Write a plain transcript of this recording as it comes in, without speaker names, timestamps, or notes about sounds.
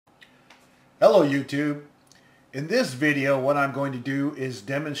Hello YouTube. In this video what I'm going to do is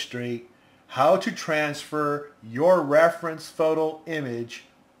demonstrate how to transfer your reference photo image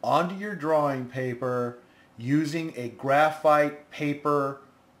onto your drawing paper using a graphite paper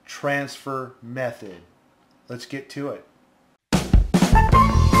transfer method. Let's get to it.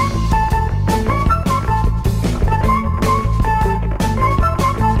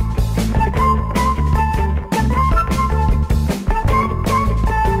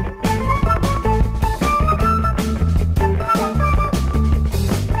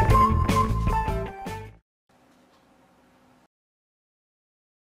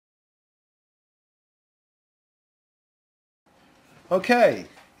 Okay,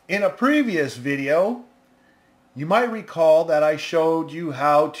 in a previous video, you might recall that I showed you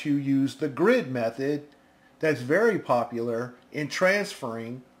how to use the grid method that's very popular in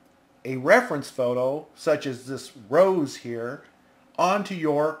transferring a reference photo, such as this rose here, onto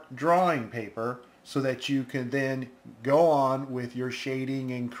your drawing paper so that you can then go on with your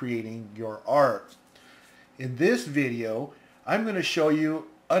shading and creating your art. In this video, I'm going to show you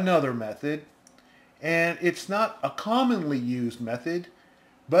another method. And it's not a commonly used method,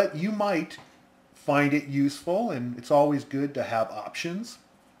 but you might find it useful, and it's always good to have options.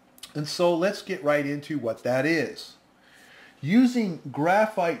 And so let's get right into what that is. Using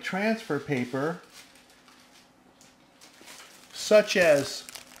graphite transfer paper, such as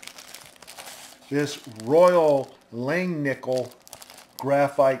this Royal Langnickel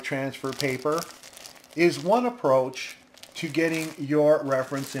graphite transfer paper, is one approach to getting your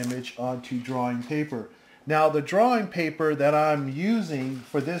reference image onto drawing paper. Now the drawing paper that I'm using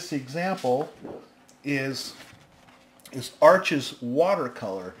for this example is Arches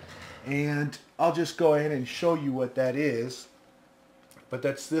watercolor, and I'll just go ahead and show you what that is. But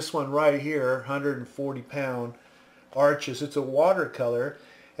that's this one right here, 140 pound Arches. It's a watercolor,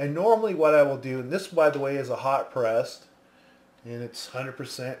 and normally what I will do, and this by the way is a hot pressed, and it's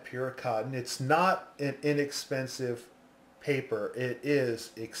 100% pure cotton. It's not an inexpensive paper. It is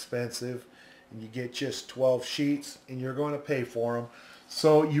expensive, and you get just 12 sheets and you're going to pay for them.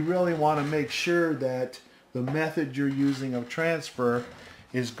 So you really want to make sure that the method you're using of transfer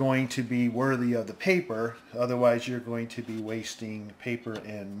is going to be worthy of the paper. Otherwise you're going to be wasting paper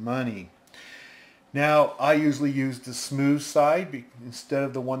and money. Now I usually use the smooth side instead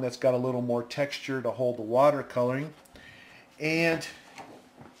of the one that's got a little more texture to hold the watercoloring. And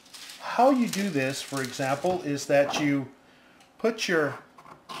how you do this, for example, is that you put your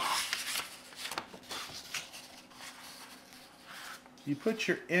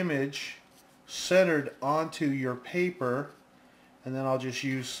image centered onto your paper, and then I'll just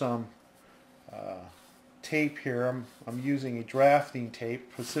use some tape here. I'm using a drafting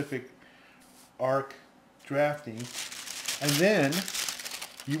tape, Pacific Arc drafting, and then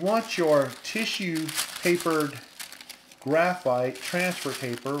you want your tissue papered graphite transfer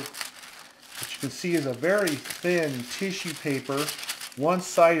paper, which you can see is a very thin tissue paper. One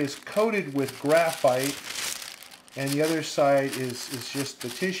side is coated with graphite and the other side is just the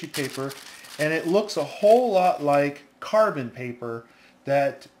tissue paper, and it looks a whole lot like carbon paper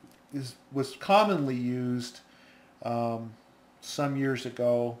that was commonly used some years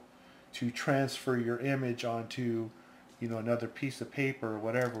ago to transfer your image onto another piece of paper or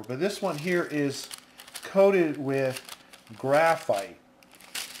whatever. But this one here is coated with graphite,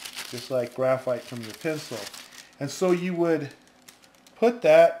 just like graphite from your pencil. And so you would put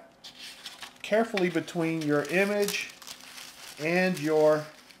that carefully between your image and your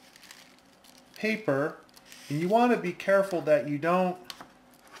paper, and you want to be careful that you don't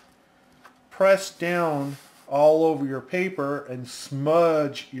press down all over your paper and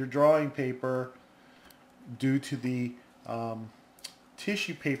smudge your drawing paper due to the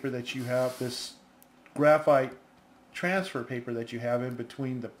tissue paper that you have, this graphite transfer paper that you have in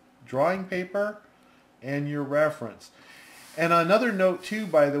between the drawing paper and your reference. And another note too,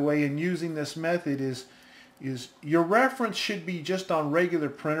 by the way, in using this method is your reference should be just on regular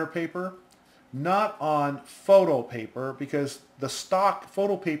printer paper, not on photo paper, because the stock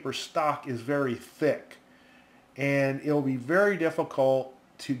photo paper stock is very thick, and it'll be very difficult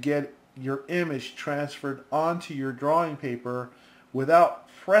to get your image transferred onto your drawing paper without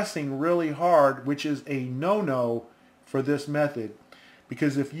pressing really hard, which is a no-no for this method.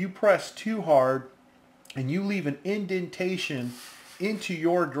 Because if you press too hard and you leave an indentation into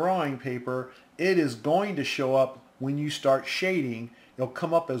your drawing paper, it is going to show up when you start shading. It'll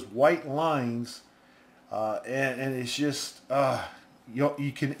come up as white lines, and it's just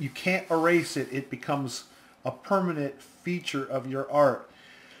you can't erase it. It becomes a permanent feature of your art.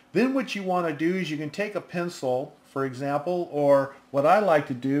 Then what you want to do is you can take a pencil for example, or what I like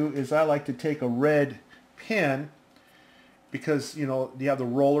to do is I like to take a red pen, because you know you have the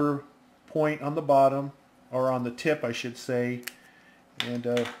roller point on the bottom, or on the tip I should say, and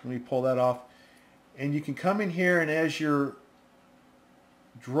let me pull that off, and you can come in here, and as you're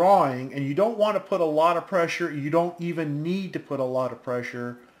drawing, and you don't want to put a lot of pressure, you don't even need to put a lot of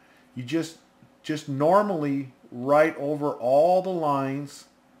pressure, you just normally write over all the lines.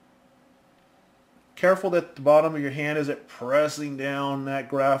 Careful that the bottom of your hand isn't pressing down that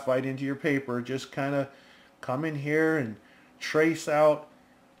graphite into your paper. Just kind of come in here and trace out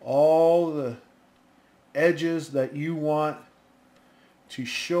all the edges that you want to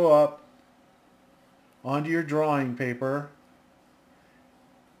show up onto your drawing paper.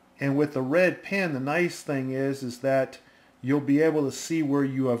 And with the red pen, the nice thing is that you'll be able to see where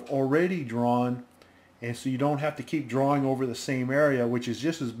you have already drawn, and so you don't have to keep drawing over the same area, which is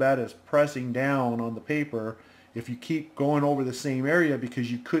just as bad as pressing down on the paper if you keep going over the same area,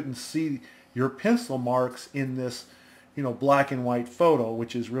 because you couldn't see your pencil marks in this, you know, black and white photo,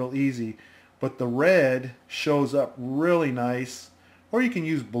 which is real easy. But the red shows up really nice, or you can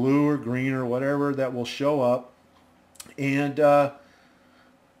use blue or green or whatever that will show up, and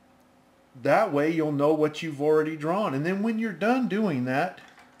that way you'll know what you've already drawn. And then when you're done doing that,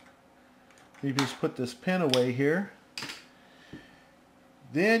 you just put this pen away here.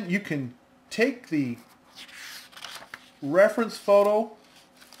 Then you can take the reference photo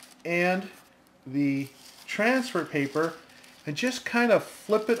and the transfer paper and just kind of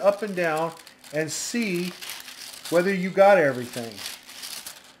flip it up and down and see whether you got everything.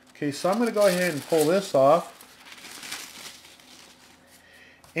 Okay, so I'm going to go ahead and pull this off.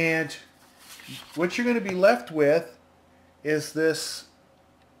 And what you're going to be left with is this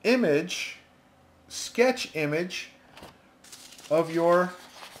image, sketch image of your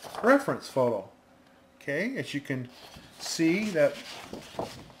reference photo. Okay, as you can see, that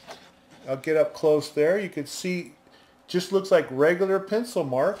I'll get up close there, you can see just looks like regular pencil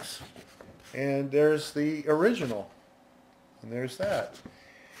marks, and there's the original, and there's that.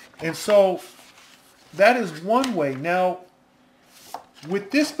 And so that is one way. Now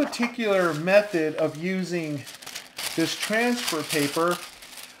with this particular method of using this transfer paper,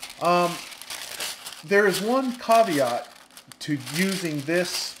 there is one caveat to using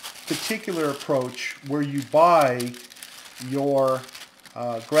this particular approach where you buy your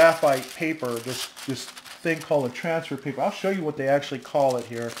graphite paper, this thing called a transfer paper. I'll show you what they actually call it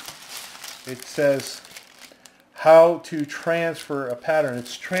here. It says how to transfer a pattern.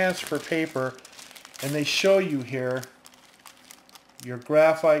 It's transfer paper, and they show you here your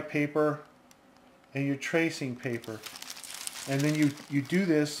graphite paper and your tracing paper, and then you do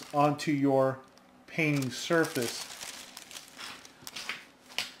this onto your painting surface.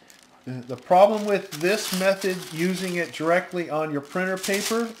 The problem with this method, using it directly on your printer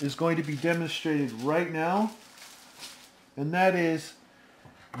paper, is going to be demonstrated right now, and that is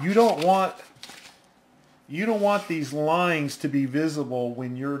you don't want these lines to be visible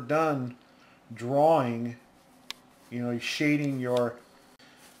when you're done drawing, you know, shading your...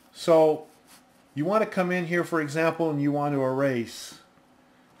 So you want to come in here, for example, and you want to erase.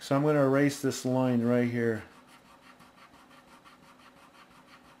 So I'm going to erase this line right here.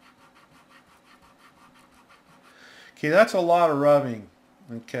 Okay, that's a lot of rubbing.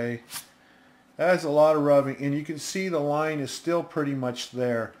 Okay, that's a lot of rubbing, and you can see the line is still pretty much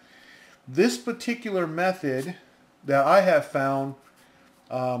there. This particular method that I have found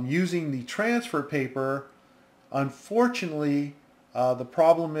using the transfer paper, unfortunately, the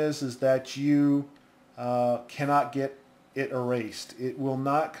problem is that you cannot get it erased. It will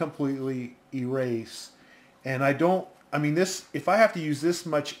not completely erase. And I mean, this, if I have to use this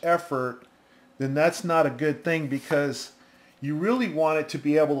much effort, then that's not a good thing, because you really want it to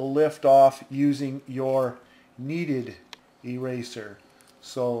be able to lift off using your kneaded eraser.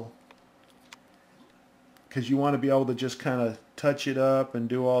 So, because you want to be able to just kind of touch it up and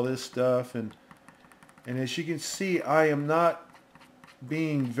do all this stuff, and as you can see, I am not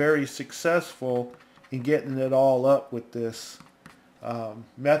being very successful in getting it all up with this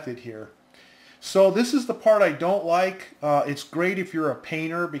method here. So this is the part I don't like. It's great if you're a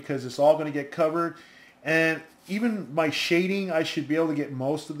painter, because it's all going to get covered, and even my shading, I should be able to get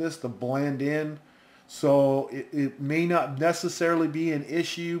most of this to blend in, so it may not necessarily be an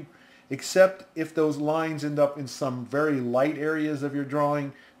issue, except if those lines end up in some very light areas of your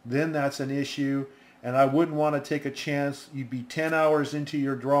drawing, then that's an issue. And I wouldn't want to take a chance. You'd be 10 hours into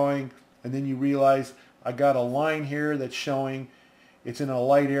your drawing, and then you realize I got a line here that's showing it's in a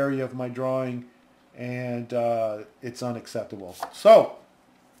light area of my drawing, and it's unacceptable. So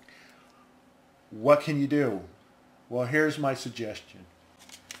what can you do? Well, here's my suggestion.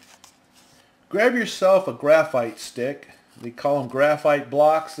 Grab yourself a graphite stick. They call them graphite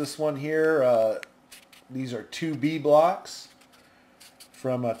blocks. This one here, these are 2B blocks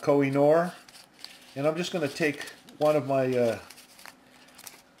from Koh-i-Noor. And I'm just going to take one of my, so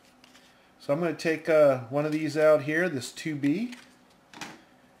I'm going to take one of these out here, this 2B.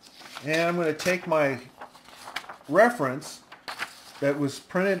 And I'm going to take my reference that was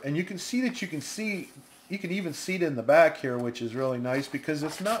printed, and you can see that you can even see it in the back here, which is really nice because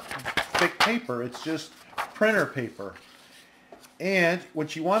it's not thick paper, it's just printer paper. And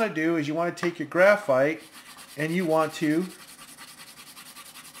what you want to do is you want to take your graphite and you want to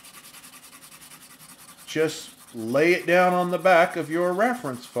just lay it down on the back of your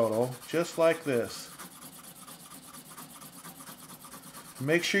reference photo, just like this.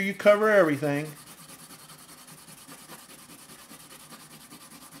 Make sure you cover everything.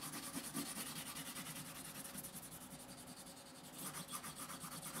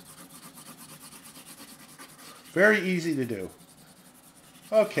 Very easy to do.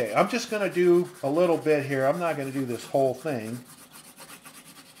 Okay, I'm just going to do a little bit here. I'm not going to do this whole thing.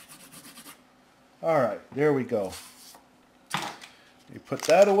 Alright, there we go. You put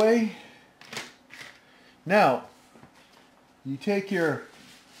that away. Now, you take your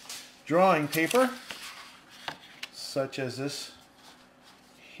drawing paper, such as this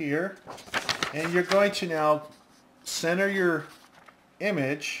here, and you're going to now center your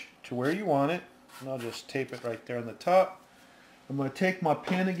image to where you want it. And I'll just tape it right there on the top. I'm going to take my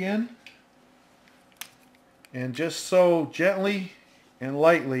pen again, and just so gently and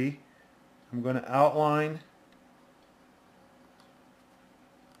lightly, I'm going to outline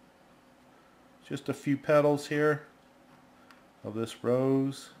just a few petals here of this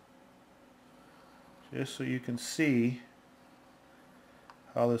rose, just so you can see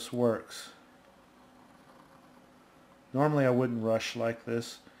how this works. Normally I wouldn't rush like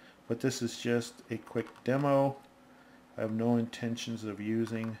this, but this is just a quick demo. I have no intentions of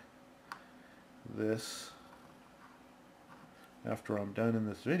using this after I'm done in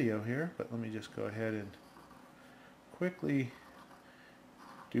this video here, but let me just go ahead and quickly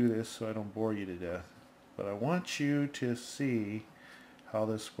do this so I don't bore you to death. But I want you to see how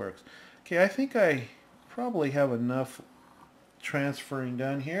this works. Okay, I think I probably have enough transferring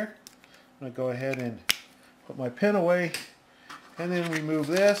done here. I'm going to go ahead and put my pen away and then remove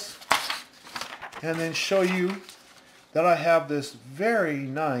this and then show you that I have this very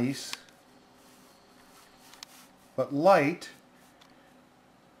nice but light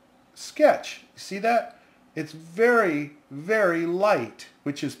sketch. See that? It's very, very light,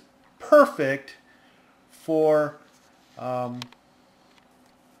 which is perfect for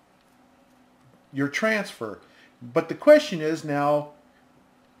your transfer. But the question is now,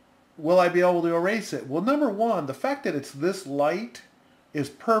 will I be able to erase it? Well, number one, the fact that it's this light is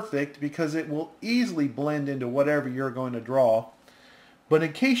perfect because it will easily blend into whatever you're going to draw. But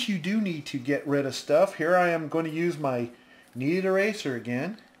in case you do need to get rid of stuff, here I am going to use my kneaded eraser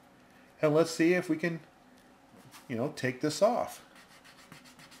again. And let's see if we can, take this off.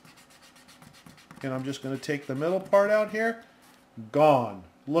 And I'm just going to take the middle part out here. Gone.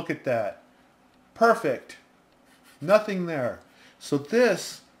 Look at that. Perfect. Nothing there. So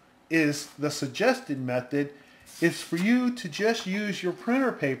this is the suggested method, is for you to just use your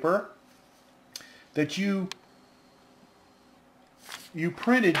printer paper that you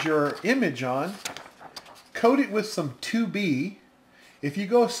printed your image on, coat it with some 2B. If you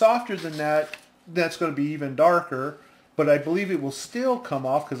go softer than that, that's going to be even darker, but I believe it will still come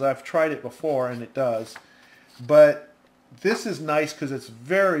off because I've tried it before and it does. But this is nice because it's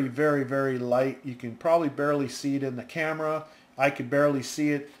very, very, very light. You can probably barely see it in the camera. I could barely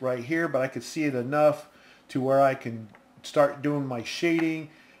see it right here, but I could see it enough to where I can start doing my shading,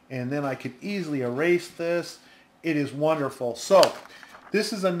 and then I could easily erase this. It is wonderful. So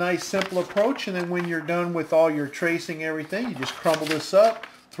this is a nice simple approach, and then when you're done with all your tracing everything, you just crumble this up,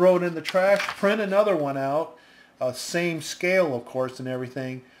 throw it in the trash, print another one out, same scale of course and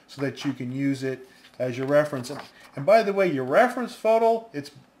everything, so that you can use it as your reference. And by the way, your reference photo,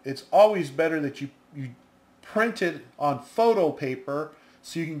 it's always better that you print it on photo paper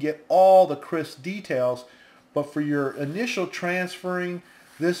so you can get all the crisp details. But for your initial transferring,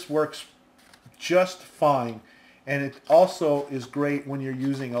 this works just fine. And it also is great when you're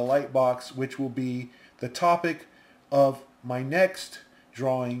using a light box, which will be the topic of my next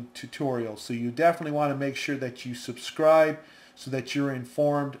drawing tutorial. So you definitely want to make sure that you subscribe so that you're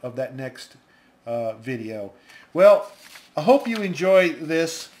informed of that next video. Well, I hope you enjoy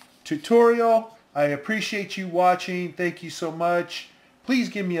this tutorial. I appreciate you watching. Thank you so much. Please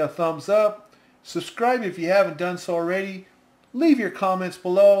give me a thumbs up. Subscribe if you haven't done so already. Leave your comments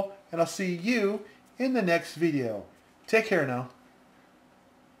below, and I'll see you in the next video. Take care now.